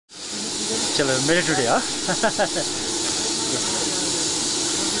Chalo, made it today, huh?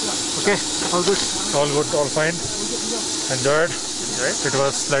 Okay, all good. All good, all fine. Enjoyed. It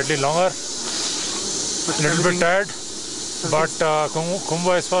was slightly longer, a little bit tired, but Khumbu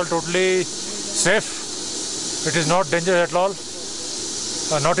Icefall totally safe. It is not dangerous at all.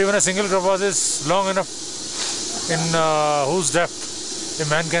 Not even a single crevasse is long enough in whose depth a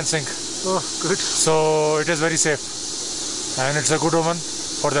man can sink. Oh, good. So it is very safe, and it's a good omen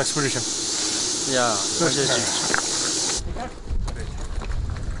for the expedition. Yeah,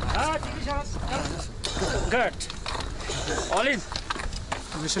 good. All in.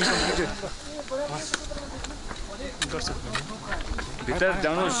 Mission completed. भित्र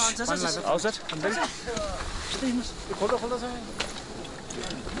जानुहोस् आउँछ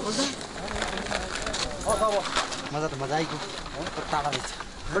मजा आएगी ताला रहेछ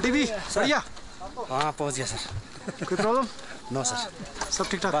TV बढ़िया हाँ पहुंच गया सर कोई प्रॉब्लम नो सर सब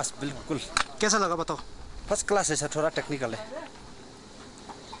ठीक ठाक बस बिल्कुल कैसा लगा बताओ फर्स्ट क्लास है सर थोड़ा टेक्निकल है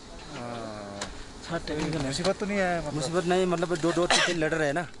मुसीबत तो नहीं आया मुसीबत नहीं मतलब दो तीन लेडर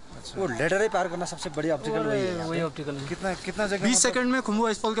है ना वो लेडर ही पार करना सबसे बड़ी ऑब्स्टिकल वही ऑप्टिकल कितना जगह 20 सेकंड में खुम्बू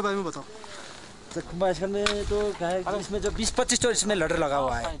आइसफॉल के बारे में बताओ सर खुम्बू आइसफॉल में तो क्या है इसमें जो 20-25 तो इसमें लेडर लगा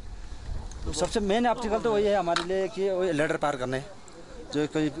हुआ है तो सबसे मेन ऑब्स्टिकल तो वही है हमारे लिए कि वही लेडर पार करने जो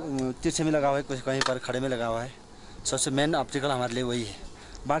कोई तिरछे में लगा हुआ है कुछ कहीं पर खड़े में लगा हुआ है सबसे मेन ऑब्स्टिकल हमारे लिए वही है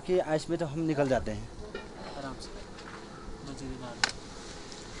बाकी आइस में तो हम निकल जाते हैं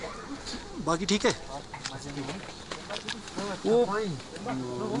बाकी ठीक है वो खेल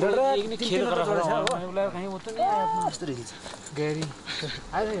कर रहा है कहीं वो तो नहीं आया अपना गहरी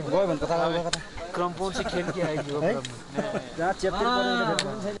गयो भने कता गयो कता क्रम्पोन से खेल के आएगी वो जहाँ चेप्टर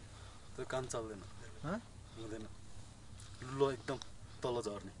परेर त्यो काम चल्दैन हुँदैन लुलो एकदम तल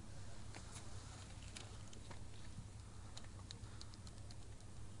झर्ने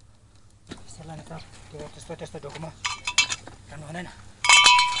त्यसलाई त त्यो त्यस्तो ढोकमा खानु हुँदैन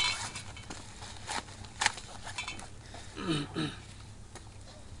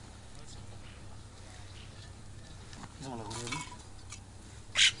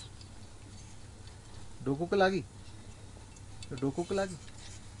डोको लागि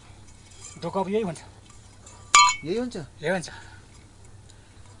ढोका अब यही हुन्छ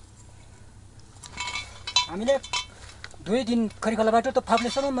हामीले 2 दिन खरिखलाबाट त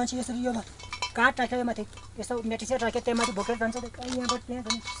फाप्लेसम्म मान्छे यसरी यो काट राखेर माथि यसो मेटिसेट राखेर त्यहाँ माथि बोकेर जान्छ यहाँबाट त्यहाँ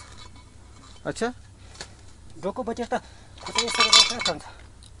जाने अच्छा ढोको बटेर त खुट्टा यस्तो गरेर हुन्छ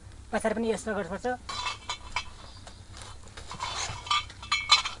पछाडि पनि यस्तो गर्नुपर्छ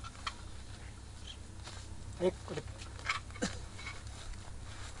एक